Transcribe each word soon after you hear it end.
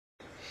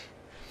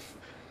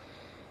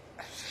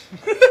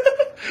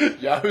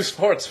Yahoo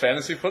Sports,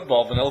 Fantasy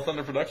Football, Vanilla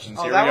Thunder Productions.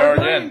 Oh, Here we are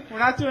again. We're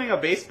not doing a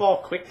baseball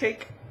quick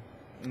take?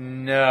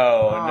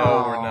 No,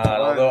 we're not.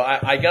 Although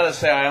I gotta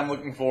say, I am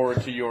looking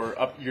forward to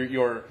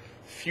your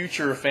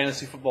future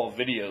fantasy football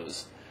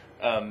videos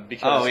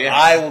because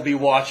I will be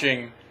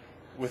watching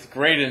with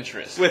great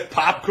interest. With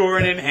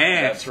popcorn in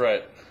hand. That's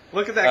right.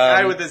 Look at that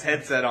guy with his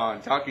headset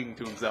on, talking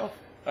to himself.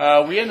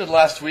 We ended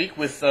last week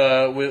with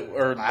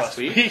last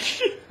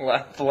week?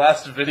 the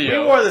last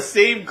video. We wore the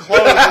same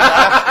clothes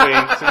last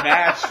week to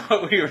match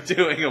what we were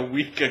doing a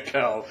week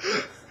ago,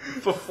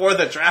 before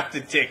the draft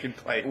had taken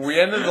place. We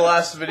ended the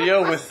last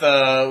video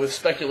with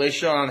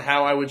speculation on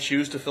how I would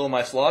choose to fill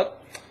my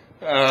slot.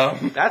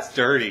 That's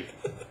dirty.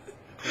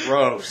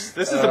 Gross.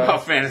 This is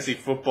about fantasy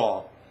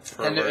football.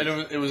 And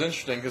it was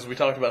interesting because we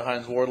talked about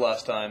Hines Ward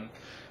last time,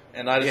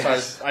 and I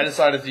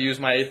decided to use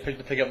my 8th pick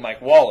to pick up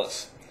Mike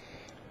Wallace.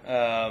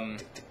 I'm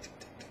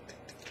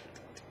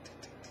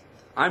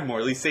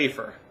Morley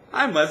Safer.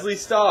 I'm Leslie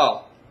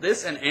Stahl.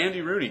 This and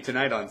Andy Rooney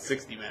tonight on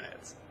 60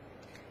 Minutes.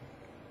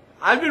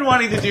 I've been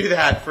wanting to do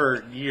that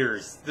for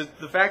years.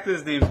 The fact that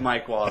his name's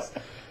Mike Wallace,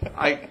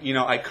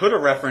 I could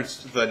have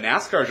referenced the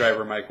NASCAR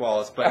driver Mike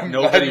Wallace, but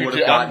nobody would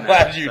have gotten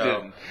that. I'm glad you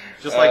didn't.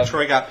 Just like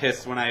Troy got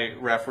pissed when I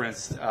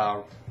referenced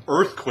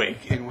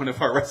Earthquake in one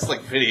of our wrestling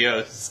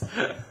videos.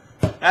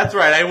 That's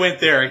right, I went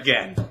there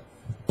again.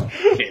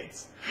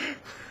 Kids.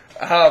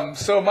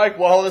 So Mike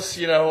Wallace,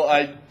 who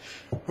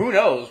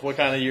knows what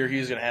kind of year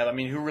he's going to have? I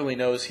mean, who really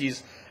knows?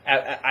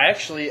 I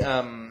actually,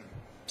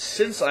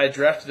 since I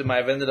drafted him,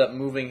 I've ended up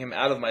moving him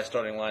out of my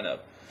starting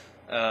lineup.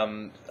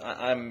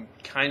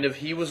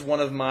 He was one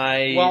of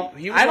my... Well,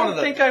 I don't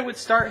think I would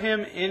start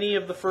him any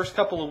of the first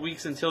couple of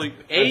weeks until you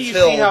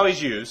see how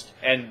he's used,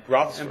 and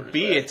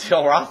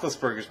until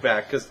Roethlisberger's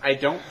back, because I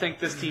don't think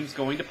this team's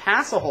going to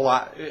pass a whole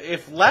lot.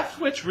 If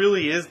Leftwich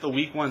really is the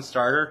week 1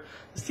 starter,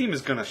 this team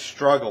is going to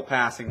struggle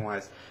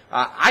passing-wise.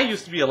 I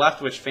used to be a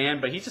Leftwich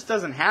fan, but he just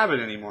doesn't have it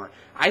anymore.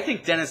 I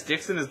think Dennis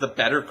Dixon is the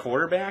better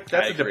quarterback.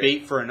 That's a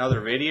debate for another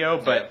video,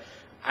 but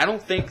I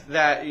don't think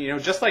that,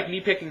 just like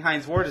me picking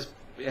Hines Ward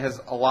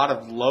has a lot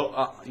of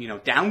low,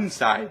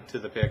 downside to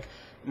the pick.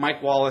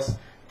 Mike Wallace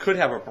could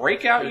have a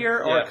breakout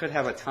year, or it could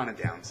have a ton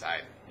of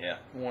downside. Yeah,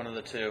 one of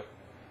the two.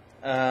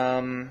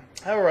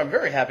 However, I'm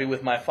very happy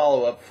with my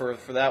follow-up for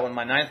that one.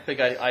 My 9th pick,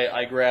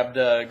 I grabbed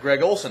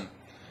Greg Olsen,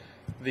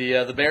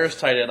 the Bears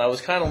tight end. I was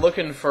kind of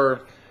looking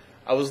for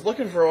a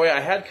way. I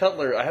have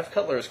Cutler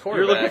as quarterback.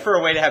 You're looking for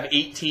a way to have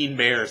 18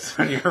 Bears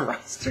on your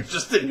roster.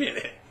 Just admit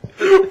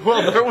it.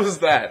 Well, there was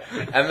that,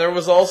 and there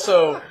was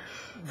also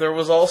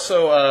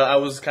I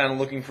was kind of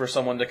looking for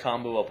someone to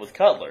combo up with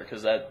Cutler,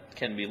 because that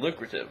can be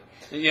lucrative.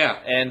 Yeah.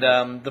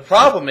 And the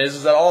problem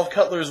is that all of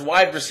Cutler's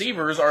wide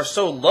receivers are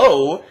so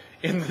low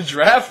in the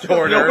draft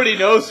order. Nobody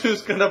knows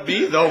who's going to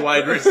be the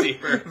wide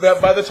receiver.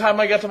 That by the time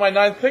I got to my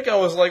 9th pick, I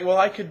was like, well,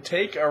 I could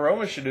take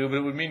Aroma Shadu, but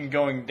it would mean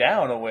going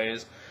down a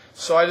ways.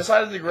 So I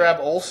decided to grab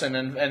Olsen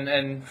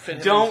and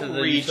fit him into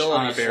the reach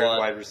on a Bears slot.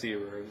 wide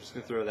receiver. I'm just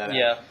going to throw that out.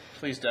 Yeah,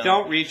 please don't.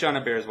 Don't reach on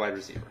a Bears wide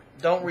receiver.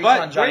 Don't reach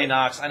on Johnny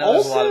Knox. I know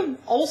there's a lot of...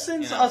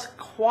 Olsen's a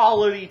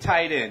quality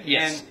tight end.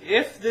 Yes. And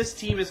if this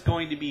team is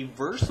going to be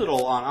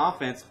versatile on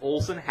offense,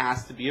 Olsen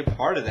has to be a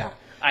part of that.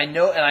 I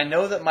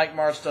know that Mike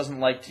Martz doesn't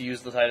like to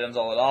use the tight ends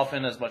all that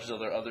often, as much as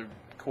other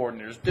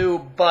coordinators do,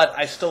 but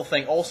I still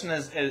think Olsen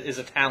is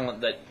a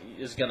talent that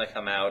is going to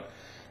come out,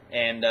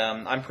 and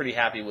I'm pretty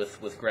happy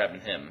with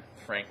grabbing him,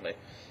 frankly.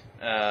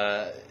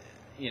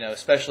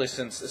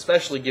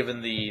 Especially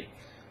given the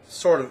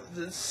sort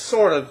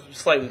of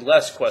slightly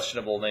less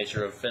questionable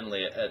nature of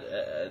Finley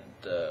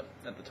at the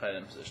tight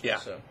end position. Yeah.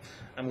 So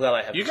I'm glad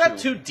I have. You got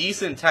two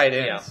decent tight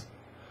ends. Yeah.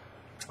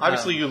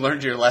 Obviously, you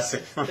learned your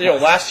lesson.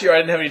 Last year I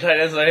didn't have any tight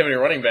ends and I didn't have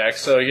any running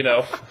backs, so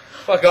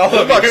fuck all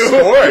of you.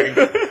 Scoring.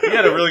 You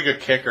had a really good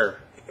kicker.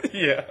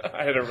 Yeah,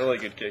 I had a really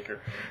good kicker.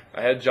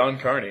 I had John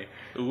Carney.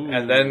 Ooh.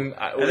 And then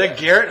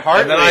Garrett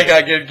Hartley. And then I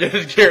got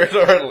Garrett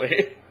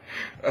Hartley.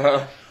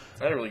 I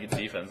had a really good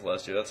defense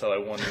last year. That's how I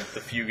won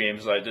the few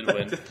games I did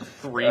win.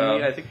 3.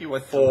 I think you won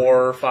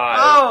 4 or 5.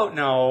 Oh,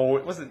 no.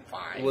 It wasn't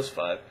 5. It was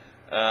 5.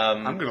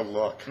 I'm going to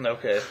look.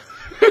 Okay.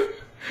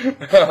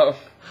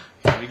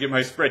 Let me get my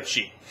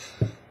spreadsheet.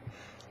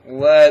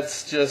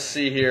 Let's just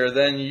see here.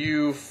 Then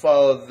you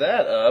followed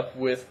that up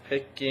with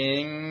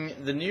picking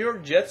the New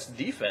York Jets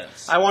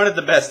defense. I wanted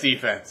the best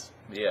defense.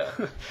 Yeah.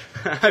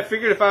 I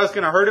figured if I was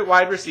going to hurt at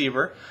wide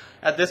receiver,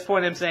 at this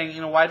point I'm saying,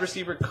 wide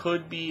receiver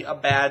could be a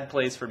bad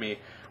place for me.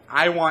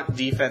 I want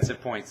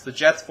defensive points. The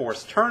Jets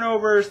force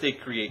turnovers. They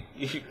create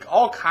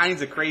all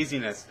kinds of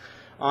craziness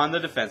on the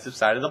defensive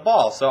side of the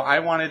ball. So I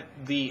wanted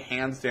the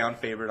hands-down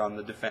favorite on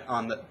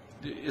the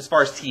as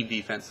far as team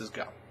defenses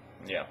go.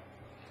 Yeah.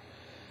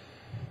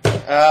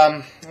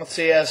 Let's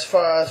see. As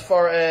far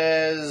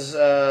as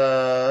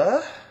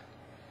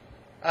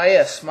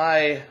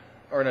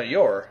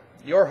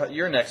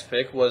your next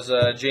pick was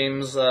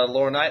James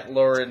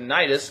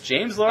Laurinaitis.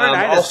 James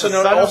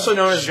Laurinaitis, also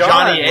known as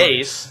Johnny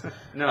Ace.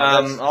 No,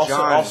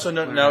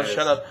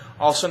 shut up.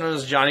 Also known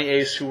as Johnny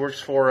Ace, who works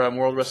for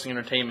World Wrestling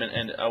Entertainment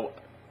and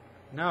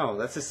No,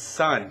 that's his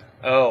son.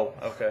 Oh,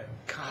 okay.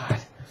 God.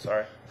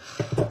 Sorry.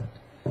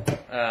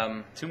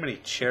 Too many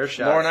chair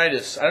shots.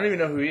 Laurinaitis. I don't even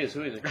know who he is.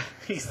 Who is he?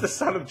 He's the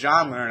son of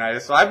John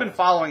Laurinaitis, so I've been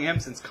following him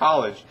since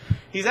college.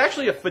 He's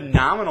actually a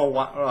phenomenal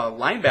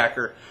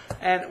linebacker.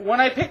 And when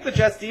I picked the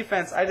Jets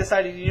defense, I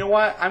decided, you know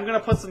what? I'm going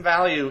to put some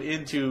value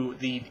into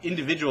the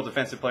individual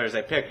defensive players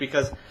I picked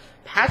because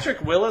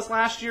Patrick Willis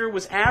last year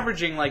was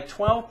averaging like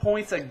 12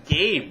 points a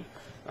game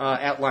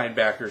at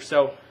linebacker.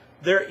 So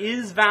there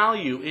is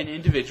value in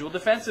individual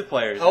defensive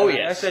players. Oh, and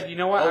yes. I said, you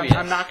know what?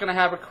 I'm not going to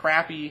have a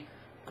crappy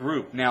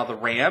group. Now, the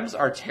Rams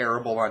are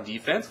terrible on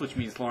defense, which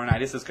means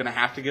Laurinaitis is going to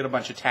have to get a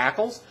bunch of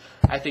tackles.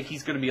 I think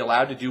he's going to be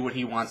allowed to do what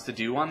he wants to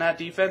do on that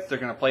defense. They're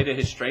going to play to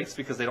his strengths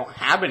because they don't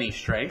have any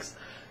strengths.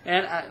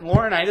 And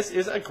Laurinaitis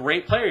is a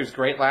great player. He was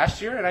great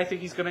last year, and I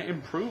think he's going to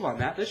imp on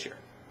that this year.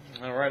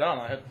 Right on.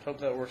 I hope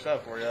that works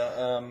out for you.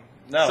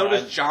 So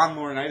does John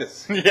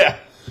Laurinaitis. Yeah.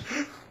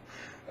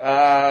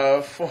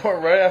 For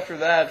right after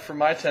that, for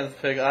my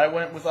 10th pick, I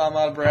went with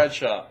Ahmad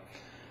Bradshaw.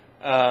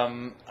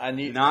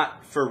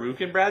 Not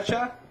Farouk and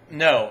Bradshaw?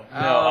 No, Oh,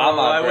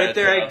 Ahmad I went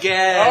there Bradshaw.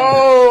 again.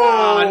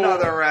 Oh,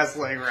 another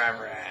wrestling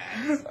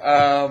reference.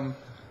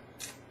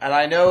 And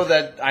I know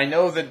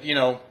that you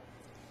know,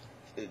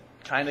 it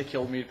kind of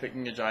killed me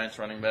picking a Giants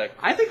running back.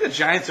 I think the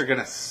Giants are going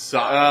to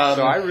suck,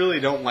 so I really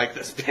don't like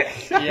this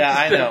pick. Yeah,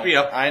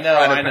 I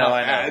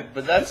know.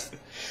 But that's,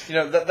 you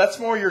know, that's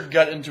more your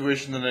gut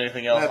intuition than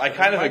anything else. My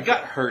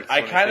gut hurts.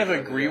 I kind of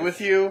agree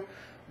with you,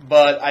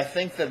 but I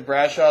think that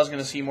Bradshaw is going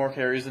to see more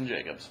carries than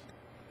Jacobs.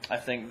 I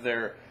think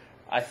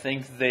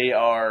they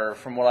are,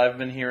 from what I've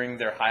been hearing,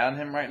 they're high on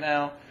him right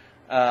now.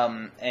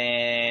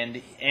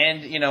 And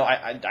you know,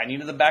 I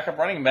needed the backup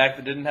running back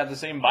that didn't have the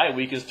same bye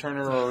week as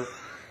Turner or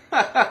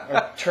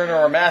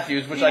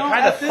Matthews, which I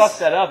kind of fucked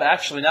that up,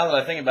 actually, now that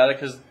I think about it,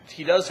 because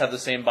he does have the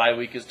same bye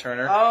week as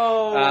Turner.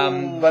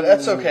 Oh. But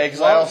that's okay,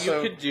 because I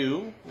also... you could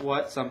do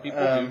what some people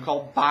do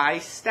called bye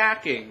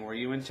stacking, where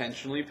you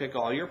intentionally pick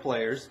all your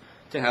players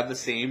to have the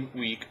same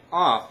week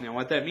off. Now,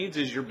 what that means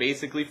is you're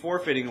basically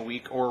forfeiting a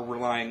week or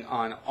relying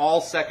on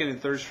all second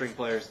and third string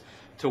players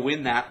to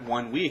win that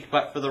 1 week.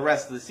 But for the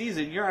rest of the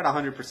season, you're at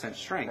 100%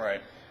 strength.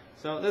 Right.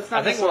 So that's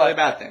not necessarily a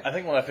bad thing. I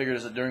think what I figured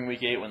is that during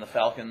Week 8, when the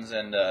Falcons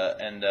and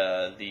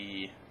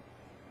the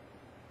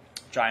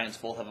Giants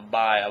both have a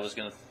bye, I was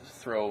going to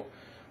throw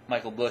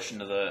Michael Bush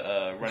into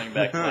the running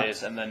back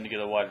place and then to get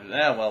a wide.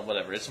 Well,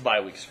 whatever. It's a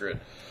bye week. Screw it.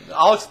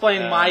 I'll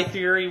explain my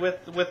theory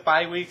with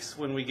bye weeks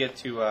when we get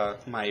to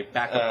my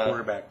backup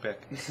quarterback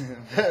pick.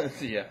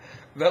 Yeah.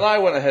 Then I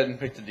went ahead and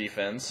picked a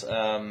defense,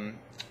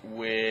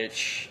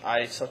 which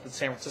I selected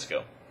San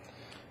Francisco.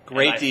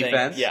 Great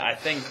defense. I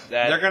think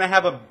that they're going to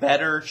have a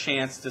better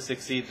chance to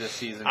succeed this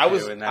season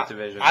in that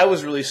division. I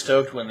was really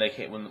stoked when they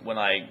came when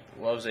I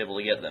was able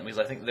to get them, because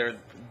I think they're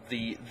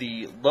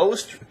the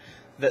lowest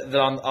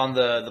on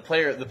the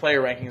player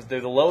rankings.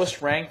 They're the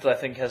lowest ranked that I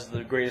think has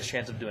the greatest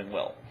chance of doing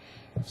well.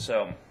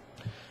 So,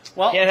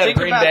 can't have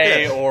Green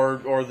Bay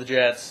or the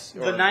Jets.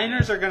 The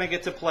Niners are going to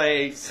get to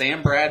play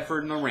Sam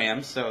Bradford and the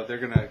Rams, so they're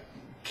going to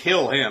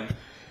kill him.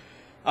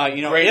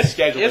 If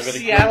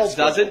Seattle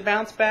doesn't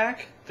bounce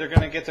back, they're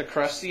going to get to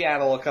crush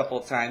Seattle a couple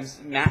of times.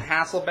 Matt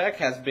Hasselbeck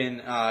has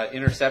been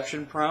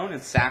interception prone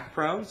and sack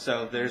prone,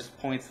 so there's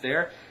points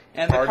there.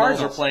 And the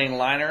Cardinals are playing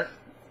Leinart.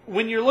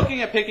 When you're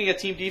looking at picking a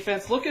team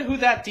defense, look at who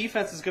that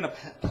defense is going to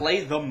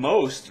play the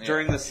most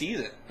during the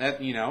season.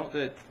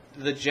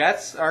 The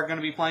Jets are going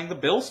to be playing the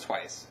Bills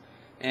twice,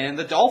 and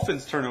the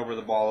Dolphins turn over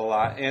the ball a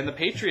lot, and the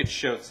Patriots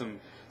showed some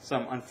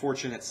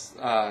unfortunate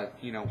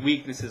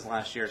weaknesses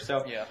last year.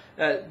 So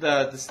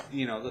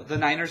the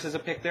Niners as a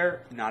pick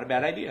there, not a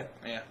bad idea.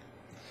 Yeah.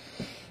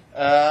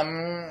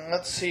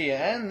 Let's see,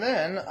 and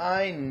then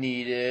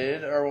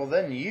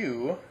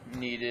you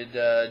needed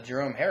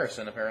Jerome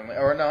Harrison apparently,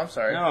 or no, I'm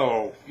sorry.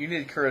 No, you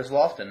needed Curtis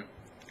Lofton.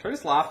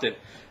 Curtis Lofton.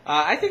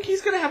 I think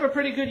he's going to have a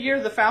pretty good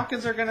year. The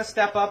Falcons are going to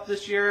step up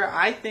this year.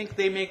 I think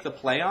they make the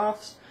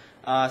playoffs.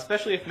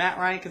 Especially if Matt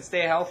Ryan can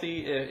stay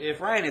healthy. If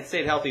Ryan had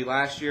stayed healthy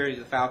last year,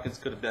 the Falcons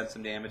could have done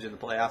some damage in the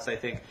playoffs. I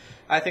think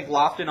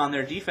Lofton on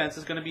their defense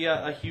is going to be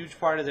a huge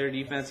part of their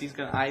defense.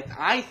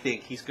 I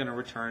think he's going to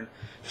return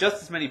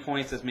just as many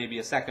points as maybe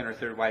a second or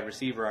third wide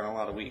receiver on a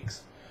lot of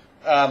weeks.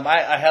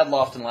 I had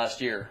Lofton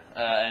last year,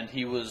 and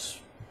he was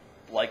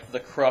like the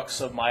crux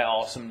of my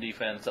awesome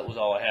defense. That was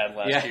all I had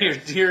last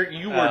year.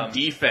 You were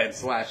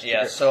defense last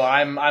year. Yeah, so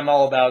I'm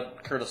all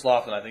about Curtis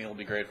Lofton. I think he'll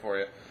be great for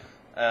you.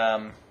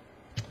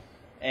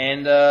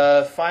 And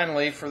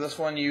finally, for this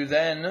one, you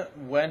then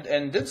went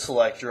and did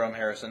select Jerome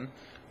Harrison.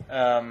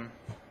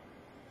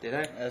 Did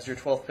I? As your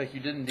 12th pick, you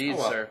did indeed,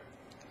 sir.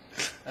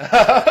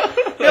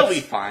 He'll be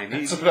fine.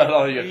 That's about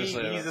all you have to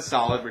say. He's a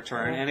solid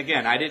return. And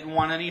again, I didn't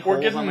want any holes.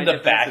 We're giving on the my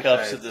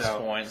backups side, at this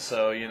point,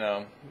 so, you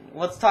know.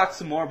 Let's talk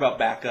some more about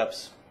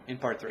backups in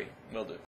part 3. Will do.